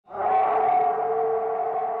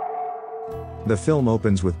The film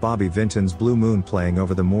opens with Bobby Vinton's Blue Moon playing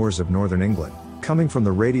over the moors of northern England, coming from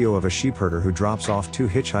the radio of a sheepherder who drops off two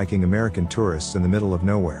hitchhiking American tourists in the middle of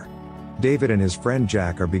nowhere. David and his friend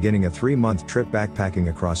Jack are beginning a 3-month trip backpacking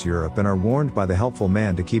across Europe and are warned by the helpful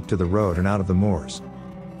man to keep to the road and out of the moors.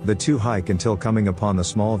 The two hike until coming upon the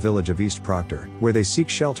small village of East Proctor, where they seek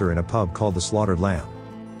shelter in a pub called the Slaughtered Lamb.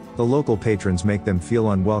 The local patrons make them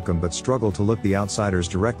feel unwelcome but struggle to look the outsiders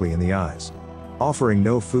directly in the eyes. Offering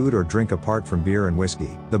no food or drink apart from beer and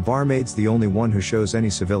whiskey, the barmaid's the only one who shows any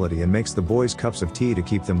civility and makes the boys cups of tea to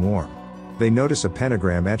keep them warm. They notice a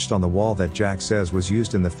pentagram etched on the wall that Jack says was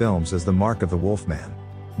used in the films as the mark of the Wolfman.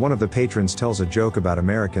 One of the patrons tells a joke about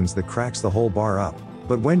Americans that cracks the whole bar up,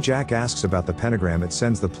 but when Jack asks about the pentagram, it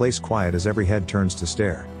sends the place quiet as every head turns to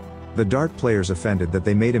stare. The dart player's offended that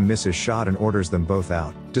they made him miss his shot and orders them both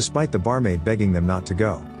out, despite the barmaid begging them not to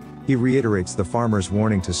go. He reiterates the farmer's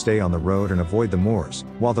warning to stay on the road and avoid the moors,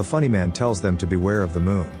 while the funny man tells them to beware of the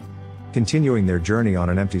moon. Continuing their journey on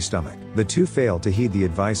an empty stomach, the two fail to heed the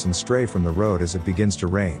advice and stray from the road as it begins to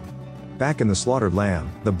rain. Back in the Slaughtered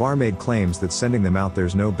Lamb, the barmaid claims that sending them out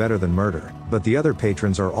there's no better than murder, but the other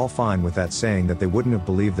patrons are all fine with that, saying that they wouldn't have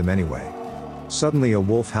believed them anyway. Suddenly a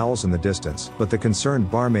wolf howls in the distance, but the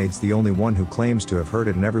concerned barmaid's the only one who claims to have heard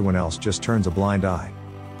it and everyone else just turns a blind eye.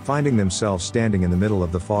 Finding themselves standing in the middle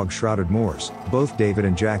of the fog-shrouded moors, both David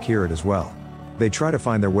and Jack hear it as well. They try to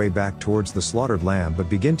find their way back towards the Slaughtered Lamb but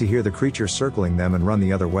begin to hear the creature circling them and run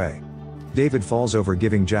the other way. David falls over,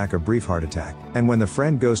 giving Jack a brief heart attack, and when the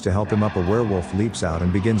friend goes to help him up, a werewolf leaps out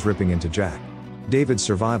and begins ripping into Jack. David's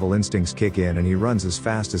survival instincts kick in and he runs as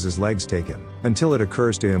fast as his legs take him, until it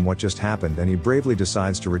occurs to him what just happened and he bravely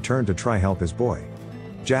decides to return to try help his boy.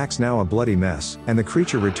 Jack's now a bloody mess, and the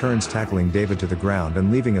creature returns, tackling David to the ground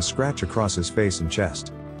and leaving a scratch across his face and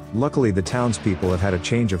chest. Luckily the townspeople have had a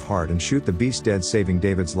change of heart and shoot the beast dead, saving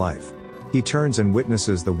David's life. He turns and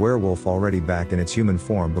witnesses the werewolf already back in its human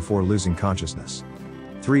form before losing consciousness.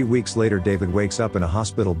 3 weeks later, David wakes up in a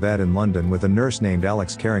hospital bed in London with a nurse named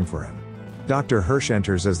Alex caring for him. Dr. Hirsch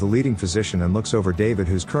enters as the leading physician and looks over David,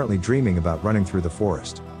 who's currently dreaming about running through the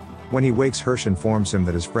forest. When he wakes, Hirsch informs him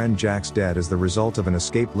that his friend Jack's dead as the result of an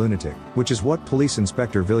escaped lunatic, which is what Police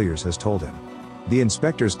Inspector Villiers has told him. The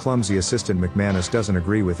inspector's clumsy assistant McManus doesn't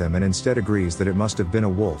agree with him and instead agrees that it must have been a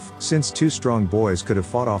wolf, since two strong boys could have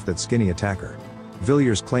fought off that skinny attacker.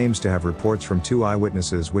 Villiers claims to have reports from 2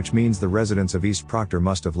 eyewitnesses, which means the residents of East Proctor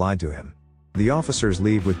must have lied to him. The officers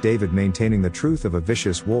leave with David maintaining the truth of a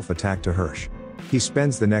vicious wolf attack to Hirsch. He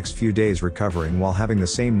spends the next few days recovering while having the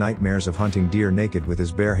same nightmares of hunting deer naked with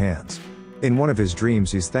his bare hands. In one of his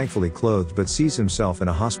dreams he's thankfully clothed but sees himself in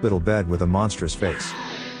a hospital bed with a monstrous face.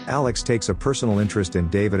 Alex takes a personal interest in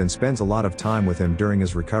David and spends a lot of time with him during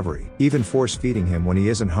his recovery, even force-feeding him when he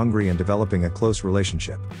isn't hungry and developing a close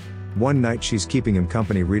relationship. One night she's keeping him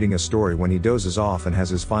company reading a story when he dozes off and has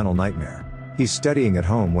his final nightmare. He's studying at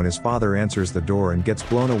home when his father answers the door and gets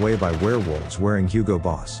blown away by werewolves wearing Hugo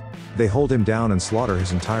Boss. They hold him down and slaughter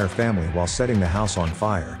his entire family while setting the house on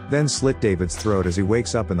fire, then slit David's throat as he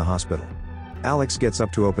wakes up in the hospital. Alex gets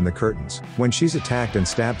up to open the curtains, when she's attacked and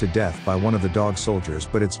stabbed to death by one of the dog soldiers,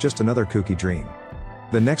 but it's just another kooky dream.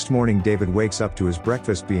 The next morning David wakes up to his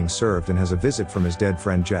breakfast being served and has a visit from his dead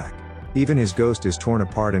friend Jack. Even his ghost is torn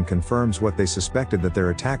apart and confirms what they suspected, that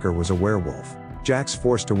their attacker was a werewolf. Jack's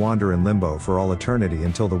forced to wander in limbo for all eternity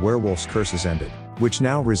until the werewolf's curse is ended, which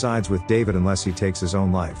now resides with David unless he takes his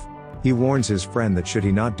own life. He warns his friend that should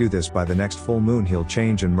he not do this by the next full moon he'll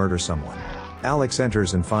change and murder someone. Alex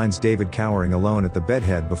enters and finds David cowering alone at the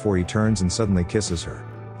bedhead before he turns and suddenly kisses her.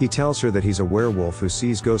 He tells her that he's a werewolf who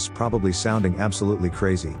sees ghosts, probably sounding absolutely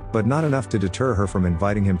crazy, but not enough to deter her from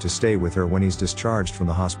inviting him to stay with her when he's discharged from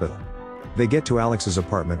the hospital. They get to Alex's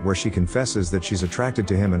apartment where she confesses that she's attracted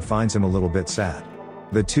to him and finds him a little bit sad.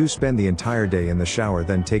 The two spend the entire day in the shower,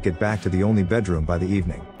 then take it back to the only bedroom by the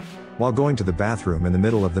evening. While going to the bathroom in the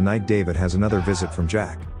middle of the night, David has another visit from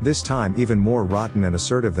Jack, this time even more rotten and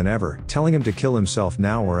assertive than ever, telling him to kill himself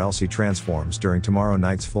now or else he transforms during tomorrow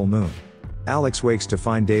night's full moon. Alex wakes to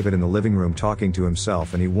find David in the living room talking to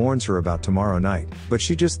himself, and he warns her about tomorrow night, but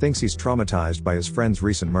she just thinks he's traumatized by his friend's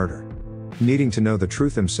recent murder. Needing to know the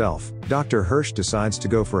truth himself, Dr. Hirsch decides to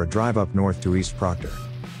go for a drive up north to East Proctor.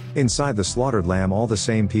 Inside the Slaughtered Lamb, all the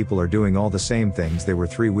same people are doing all the same things they were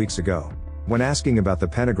 3 weeks ago. When asking about the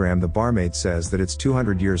pentagram, the barmaid says that it's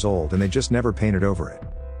 200 years old and they just never painted over it.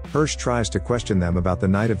 Hirsch tries to question them about the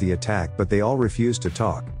night of the attack, but they all refuse to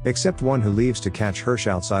talk, except one who leaves to catch Hirsch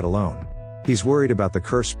outside alone. He's worried about the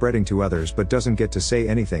curse spreading to others but doesn't get to say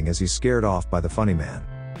anything as he's scared off by the funny man.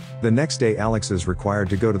 The next day Alex is required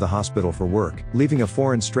to go to the hospital for work, leaving a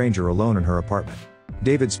foreign stranger alone in her apartment.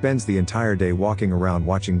 David spends the entire day walking around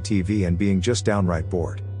watching TV and being just downright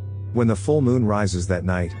bored. When the full moon rises that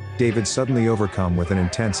night, David's suddenly overcome with an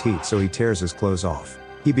intense heat, so he tears his clothes off.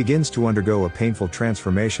 He begins to undergo a painful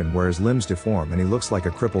transformation where his limbs deform and he looks like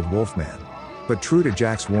a crippled wolfman. But true to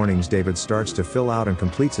Jack's warnings, David starts to fill out and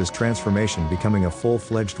completes his transformation, becoming a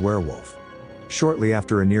full-fledged werewolf. Shortly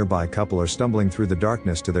after, a nearby couple are stumbling through the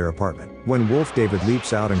darkness to their apartment, when Wolf David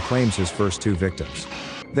leaps out and claims his first 2 victims.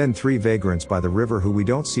 Then 3 vagrants by the river who we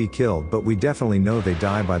don't see killed, but we definitely know they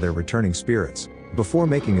die by their returning spirits, before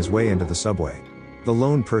making his way into the subway. The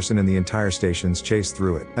lone person in the entire station's chased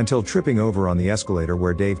through it, until tripping over on the escalator,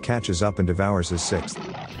 where Dave catches up and devours his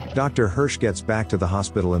 6th. Dr. Hirsch gets back to the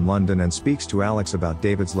hospital in London and speaks to Alex about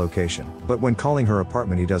David's location, but when calling her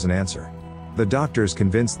apartment he doesn't answer. The doctor's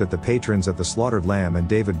convinced that the patrons at the Slaughtered Lamb and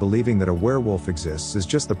David believing that a werewolf exists is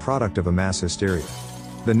just the product of a mass hysteria.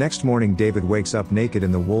 The next morning, David wakes up naked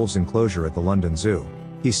in the wolves' enclosure at the London Zoo.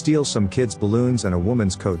 He steals some kids' balloons and a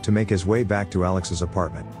woman's coat to make his way back to Alex's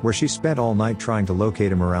apartment, where she spent all night trying to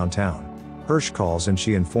locate him around town. Hirsch calls and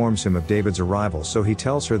she informs him of David's arrival, so he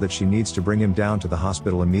tells her that she needs to bring him down to the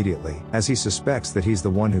hospital immediately, as he suspects that he's the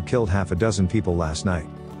one who killed half a dozen people last night.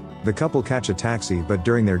 The couple catch a taxi, but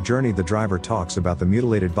during their journey the driver talks about the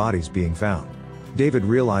mutilated bodies being found. David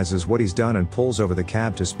realizes what he's done and pulls over the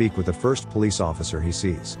cab to speak with the first police officer he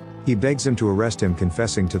sees. He begs him to arrest him,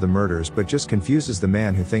 confessing to the murders, but just confuses the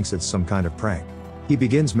man, who thinks it's some kind of prank. He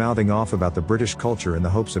begins mouthing off about the British culture in the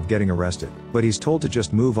hopes of getting arrested, but he's told to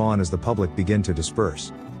just move on as the public begin to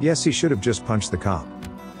disperse. Yes, he should have just punched the cop.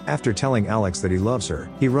 After telling Alex that he loves her,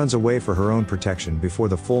 he runs away for her own protection before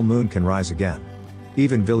the full moon can rise again.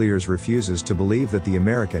 Even Villiers refuses to believe that the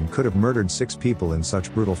American could have murdered 6 people in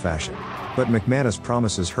such brutal fashion. But McManus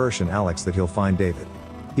promises Hirsch and Alex that he'll find David.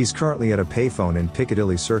 He's currently at a payphone in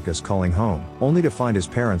Piccadilly Circus calling home, only to find his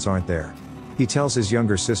parents aren't there. He tells his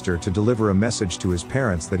younger sister to deliver a message to his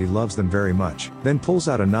parents that he loves them very much, then pulls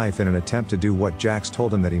out a knife in an attempt to do what Jax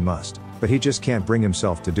told him that he must, but he just can't bring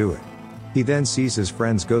himself to do it. He then sees his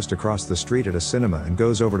friend's ghost across the street at a cinema and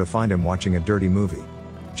goes over to find him watching a dirty movie.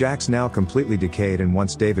 Jack's now completely decayed and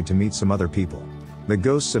wants David to meet some other people. The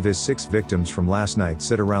ghosts of his 6 victims from last night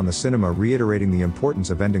sit around the cinema, reiterating the importance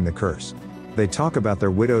of ending the curse. They talk about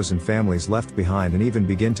their widows and families left behind and even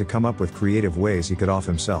begin to come up with creative ways he could off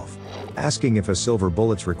himself. Asking if a silver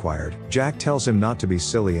bullet's required, Jack tells him not to be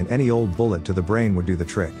silly and any old bullet to the brain would do the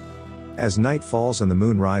trick. As night falls and the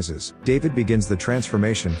moon rises, David begins the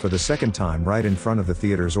transformation for the 2nd time right in front of the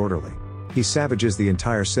theater's orderly. He savages the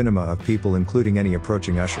entire cinema of people, including any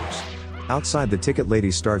approaching ushers. Outside, the ticket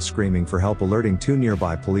lady starts screaming for help, alerting 2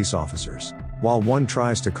 nearby police officers. While one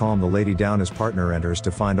tries to calm the lady down, his partner enters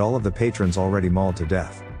to find all of the patrons already mauled to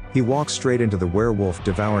death. He walks straight into the werewolf,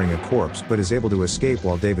 devouring a corpse, but is able to escape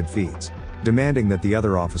while David feeds. Demanding that the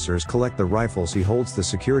other officers collect the rifles, he holds the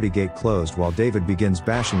security gate closed while David begins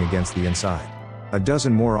bashing against the inside. A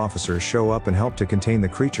dozen more officers show up and help to contain the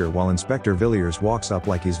creature, while Inspector Villiers walks up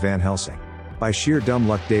like he's Van Helsing. By sheer dumb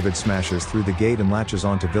luck, David smashes through the gate and latches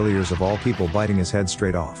onto Villiers, of all people, biting his head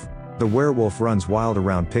straight off. The werewolf runs wild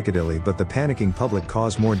around Piccadilly, but the panicking public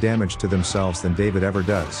cause more damage to themselves than David ever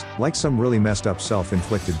does, like some really messed up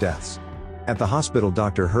self-inflicted deaths. At the hospital,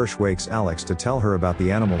 Dr. Hirsch wakes Alex to tell her about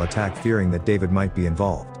the animal attack, fearing that David might be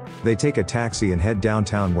involved. They take a taxi and head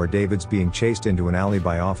downtown, where David's being chased into an alley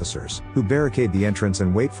by officers, who barricade the entrance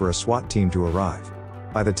and wait for a SWAT team to arrive.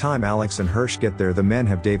 By the time Alex and Hirsch get there, the men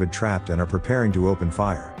have David trapped and are preparing to open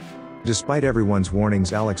fire. Despite everyone's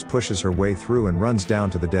warnings, Alex pushes her way through and runs down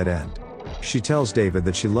to the dead end. She tells David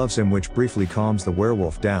that she loves him, which briefly calms the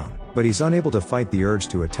werewolf down, but he's unable to fight the urge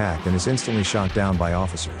to attack and is instantly shot down by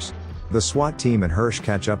officers. The SWAT team and Hirsch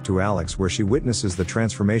catch up to Alex, where she witnesses the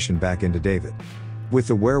transformation back into David. With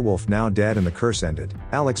the werewolf now dead and the curse ended,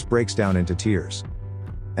 Alex breaks down into tears.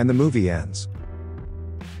 And the movie ends.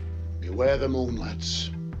 Beware the moon,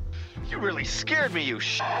 lads. You really scared me, you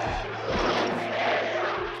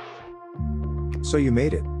So you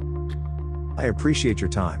made it. I appreciate your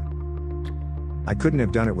time. I couldn't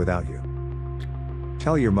have done it without you.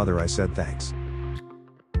 Tell your mother I said thanks.